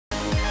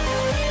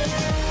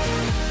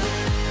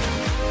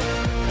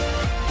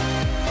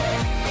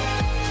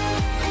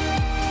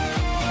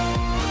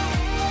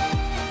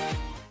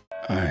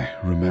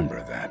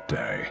remember that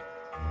day.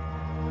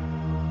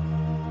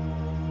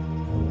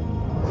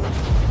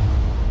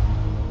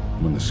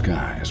 When the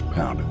skies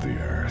pounded the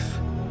earth.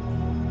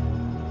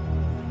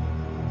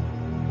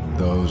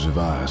 Those of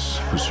us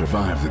who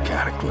survived the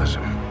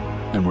cataclysm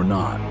and were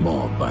not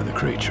mauled by the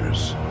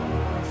creatures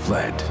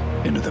fled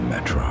into the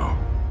metro.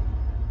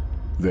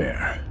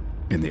 There,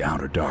 in the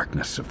outer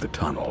darkness of the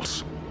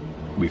tunnels,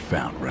 we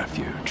found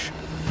refuge.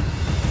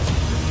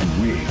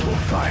 And we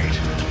will fight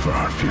for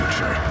our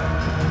future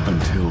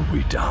until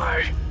we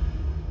die.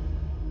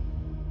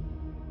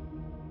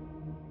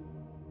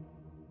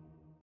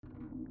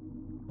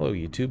 Hello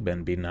YouTube,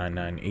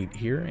 BenB998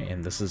 here,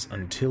 and this is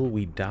Until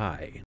We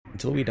Die.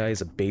 Until We Die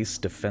is a base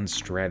defense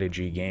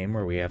strategy game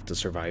where we have to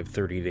survive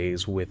 30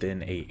 days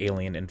within a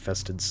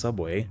alien-infested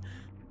subway.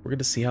 We're going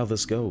to see how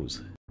this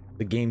goes.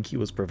 The game key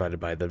was provided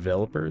by the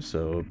developer,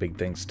 so big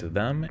thanks to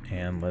them,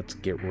 and let's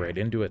get right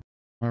into it.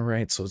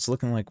 Alright, so it's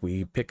looking like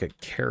we pick a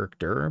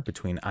character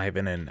between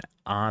Ivan and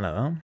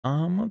Anna.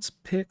 Let's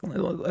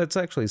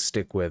actually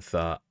stick with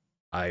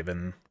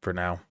Ivan for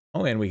now.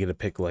 Oh, and we get to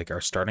pick like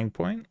our starting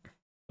point.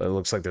 But it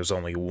looks like there's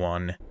only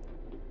one.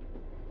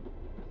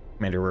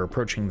 Commander, we're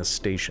approaching the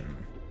station.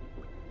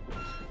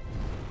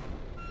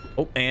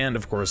 Oh, and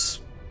of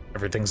course,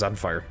 everything's on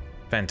fire.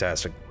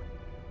 Fantastic.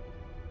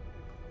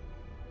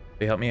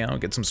 They help me out,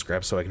 get some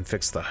scraps so I can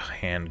fix the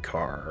hand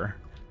car.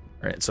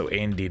 Alright, so A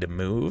and D to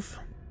move.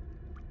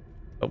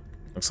 Oh,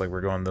 looks like we're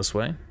going this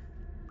way.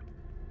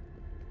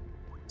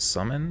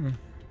 Summon.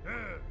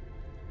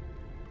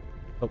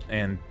 Oh,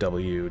 and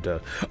W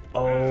to...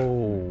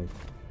 Oh!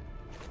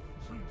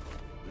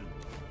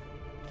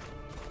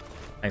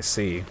 I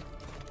see.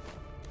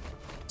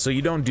 So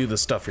you don't do the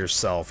stuff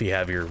yourself, you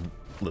have your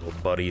little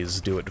buddies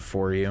do it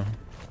for you.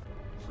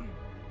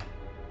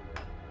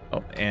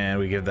 Oh, and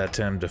we give that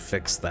to him to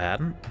fix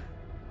that.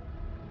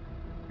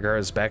 Gar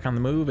is back on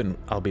the move, and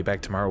I'll be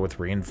back tomorrow with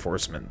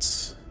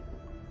reinforcements.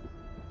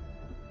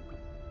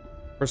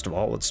 First of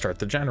all, let's start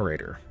the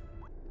generator.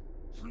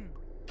 Can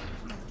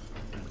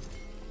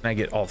I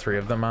get all three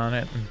of them on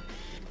it?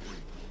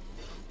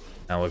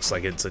 That looks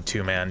like it's a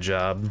two-man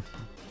job.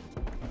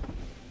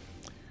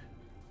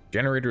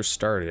 Generator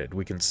started.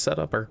 We can set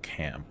up our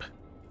camp.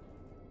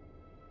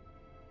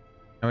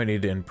 Now we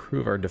need to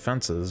improve our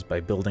defenses by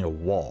building a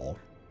wall.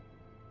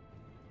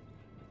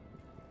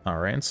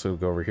 Alright, so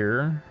go over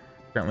here.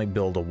 Currently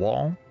build a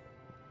wall.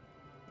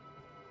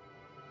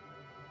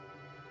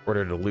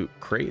 Order to loot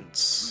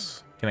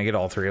crates. Can I get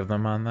all three of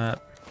them on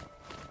that?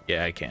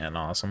 Yeah, I can.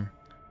 Awesome.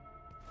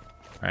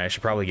 Alright, I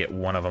should probably get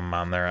one of them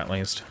on there at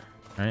least.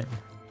 Alright,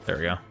 there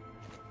we go.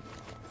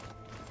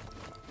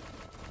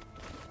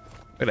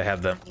 I'm gonna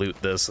have them loot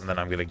this, and then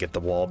I'm gonna get the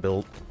wall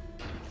built.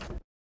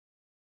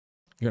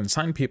 You can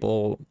assign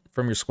people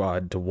from your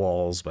squad to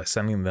walls by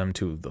sending them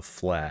to the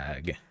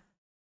flag.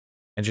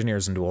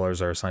 Engineers and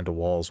dwellers are assigned to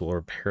walls. We'll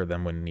repair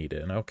them when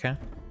needed. Okay.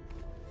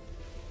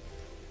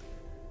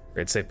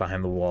 Great, safe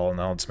behind the wall.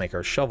 Now let's make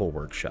our shovel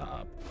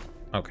workshop.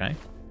 Okay.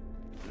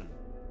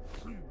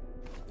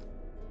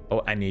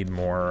 Oh, I need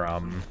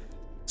more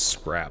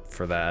scrap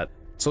for that.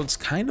 So it's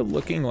kind of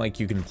looking like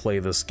you can play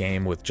this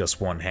game with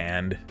just one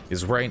hand,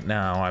 because right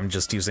now I'm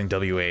just using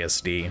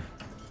WASD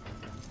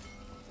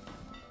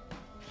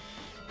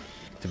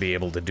to be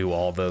able to do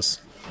all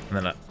this, and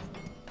then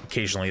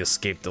occasionally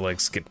escape to like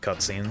skip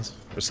cutscenes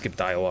or skip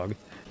dialogue.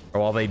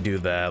 Or while they do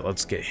that,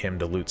 let's get him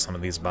to loot some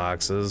of these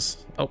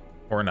boxes. Oh,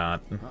 or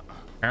not.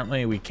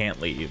 Apparently we can't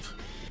leave.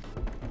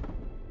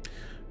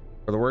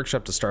 For the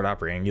workshop to start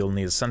operating, you'll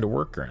need to send a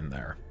worker in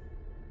there.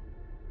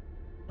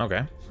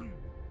 Okay.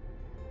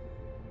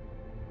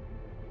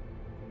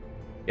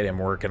 Get him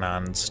working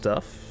on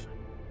stuff.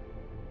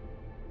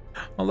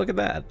 Oh, look at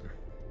that.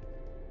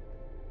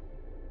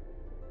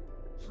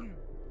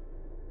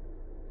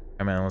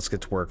 Alright, man, let's get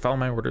to work. Follow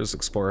my orders,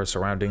 explore our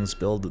surroundings,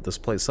 build this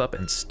place up,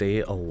 and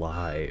stay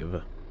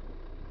alive.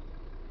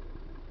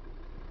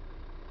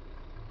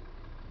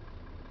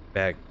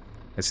 Back.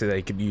 I see that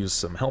I could use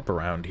some help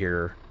around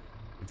here.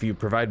 If you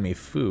provide me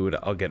food,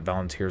 I'll get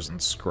volunteers and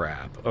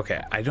scrap.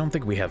 Okay, I don't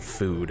think we have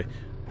food.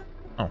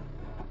 Oh.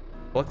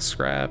 Collect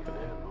scrap.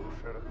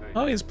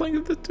 Oh, he's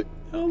playing the...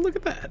 Oh, look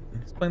at that.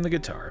 He's playing the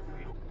guitar.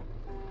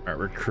 Alright,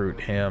 recruit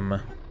him.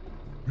 I'm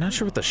not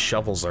sure what the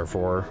shovels are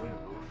for.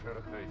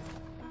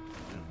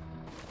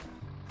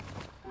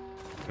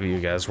 Have you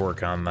guys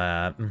work on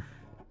that.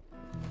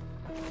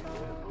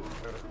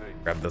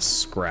 Grab the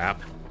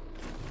scrap.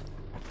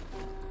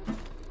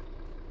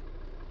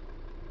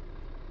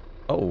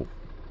 Oh.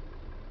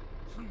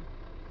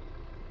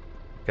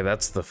 Okay,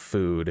 that's the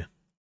food.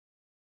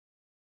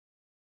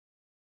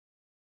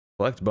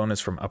 Collect bonus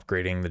from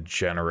upgrading the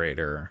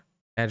generator.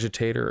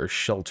 Agitator or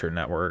shelter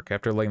network.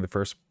 After laying the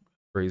first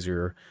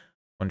brazier,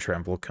 one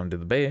tramp will come to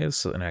the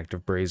base. An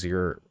active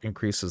brazier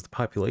increases the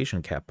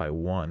population cap by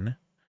 1.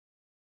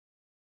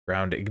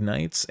 Ground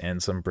ignites,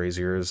 and some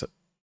braziers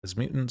as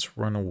mutants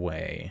run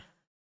away.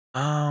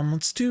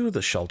 Let's do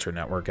the shelter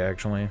network,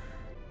 actually.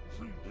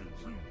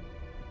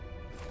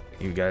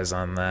 You guys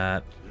on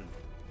that.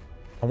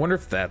 I wonder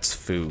if that's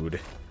food.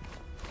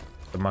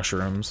 the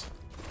mushrooms.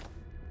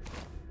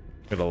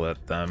 Gonna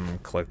let them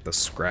collect the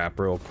scrap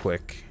real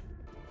quick.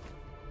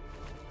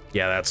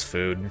 Yeah, that's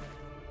food.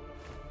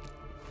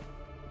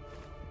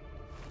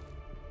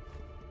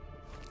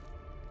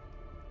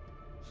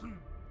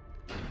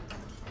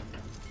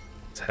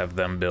 Let's have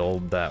them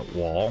build that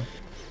wall.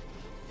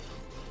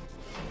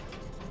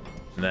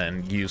 And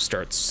then you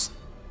start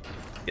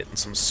getting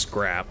some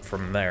scrap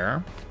from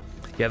there.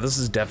 Yeah, this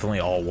is definitely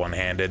all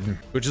one-handed,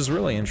 which is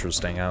really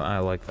interesting. I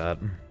like that.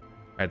 All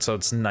right, so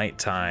it's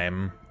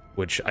nighttime,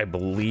 which I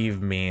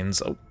believe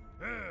means... Oh,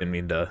 didn't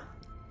mean to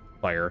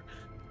fire.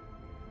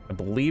 I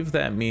believe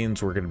that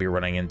means we're going to be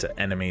running into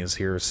enemies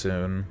here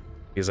soon,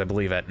 because I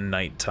believe at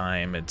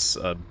nighttime it's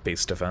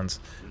base defense.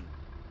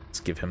 Let's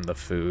give him the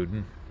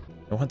food.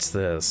 What's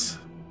this?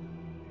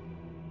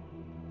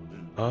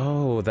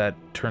 Oh, that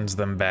turns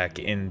them back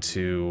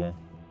into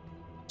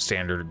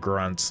standard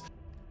grunts.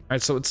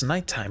 Alright, so it's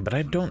nighttime, but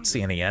I don't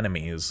see any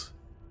enemies.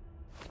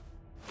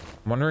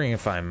 I'm wondering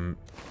if I'm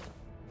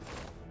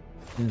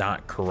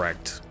not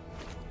correct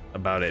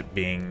about it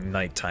being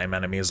nighttime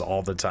enemies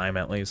all the time,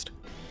 at least.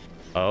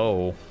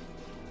 Oh.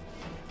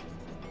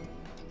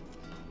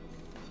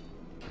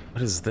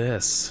 What is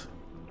this?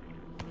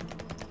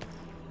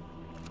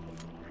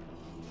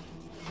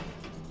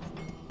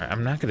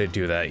 I'm not gonna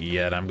do that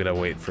yet. I'm gonna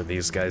wait for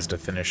these guys to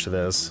finish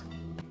this.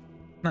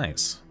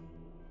 Nice.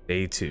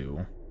 Day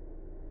 2.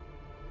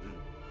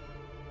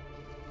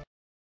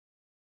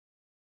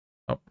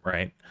 Oh,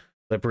 right.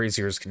 Lip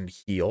braziers can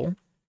heal.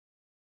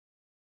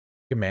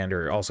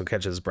 Commander also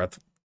catches breath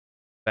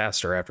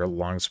faster after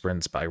long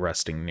sprints by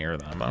resting near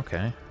them.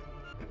 Okay.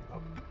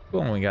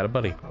 Cool, we got a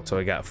buddy. So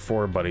we got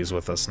 4 buddies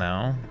with us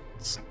now.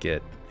 Let's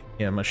get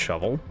him a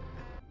shovel.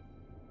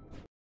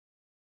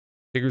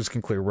 Diggers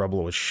can clear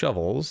rubble with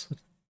shovels.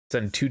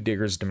 Send 2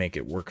 diggers to make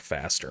it work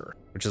faster,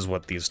 which is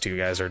what these 2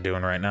 guys are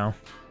doing right now.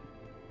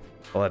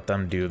 I'll let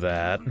them do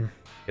that.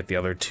 Get the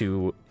other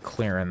 2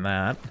 clearing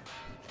that.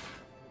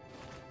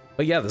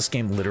 But yeah, this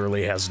game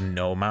literally has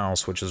no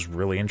mouse, which is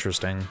really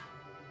interesting.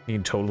 You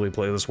can totally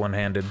play this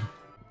one-handed.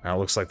 Now it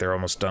looks like they're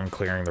almost done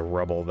clearing the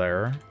rubble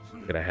there.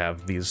 Gonna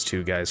have these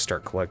 2 guys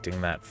start collecting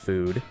that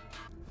food.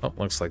 Oh,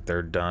 looks like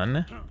they're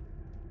done.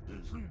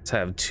 Let's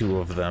have 2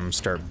 of them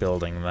start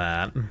building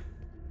that.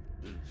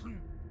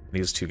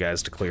 These 2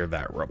 guys to clear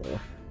that rubble.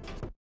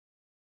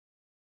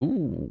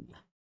 Ooh.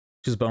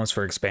 Choose bonus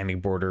for expanding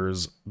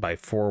borders by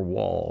 4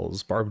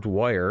 walls, barbed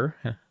wire,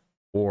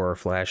 or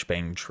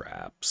flashbang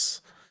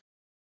traps.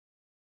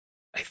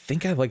 I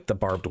think I like the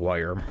barbed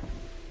wire.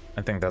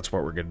 I think that's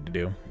what we're going to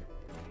do.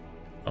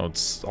 Oh,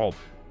 it's all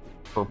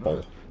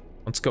purple.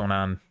 What's going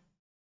on?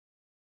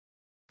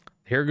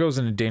 Hero goes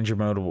into danger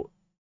mode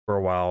for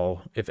a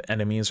while if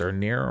enemies are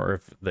near or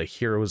if the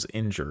hero is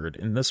injured.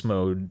 In this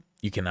mode,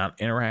 you cannot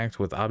interact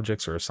with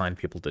objects or assign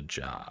people to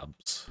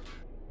jobs.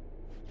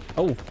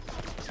 Oh.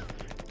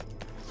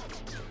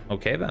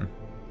 Okay, then.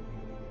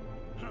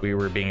 We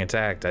were being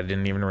attacked. I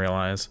didn't even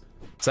realize.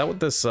 Is that what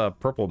this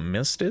purple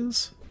mist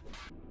is?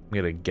 I'm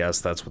gonna guess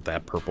that's what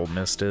that purple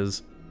mist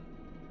is.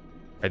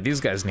 Alright,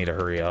 these guys need to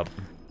hurry up.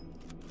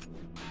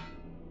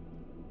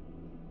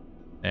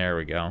 There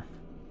we go.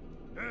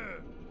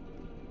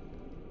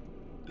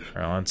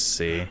 Alright, let's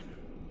see.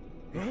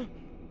 Oh.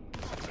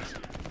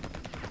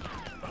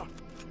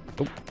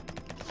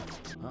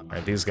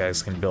 Alright, these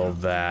guys can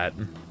build that.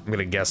 I'm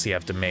gonna guess you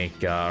have to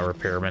make a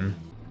repairman.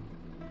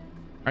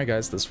 Alright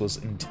guys, this was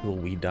Until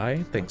We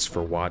Die. Thanks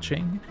for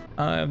watching.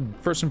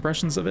 First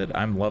impressions of it,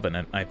 I'm loving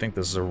it. I think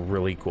this is a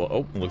really cool...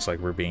 Oh, looks like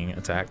we're being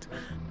attacked.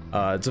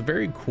 It's a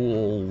very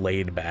cool,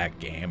 laid-back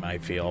game, I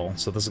feel.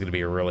 So this is going to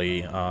be a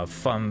really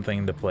fun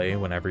thing to play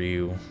whenever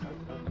you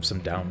have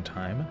some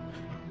downtime.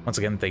 Once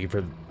again, thank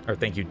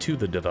you to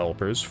the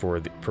developers for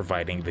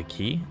providing the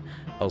key.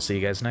 I'll see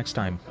you guys next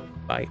time.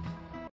 Bye.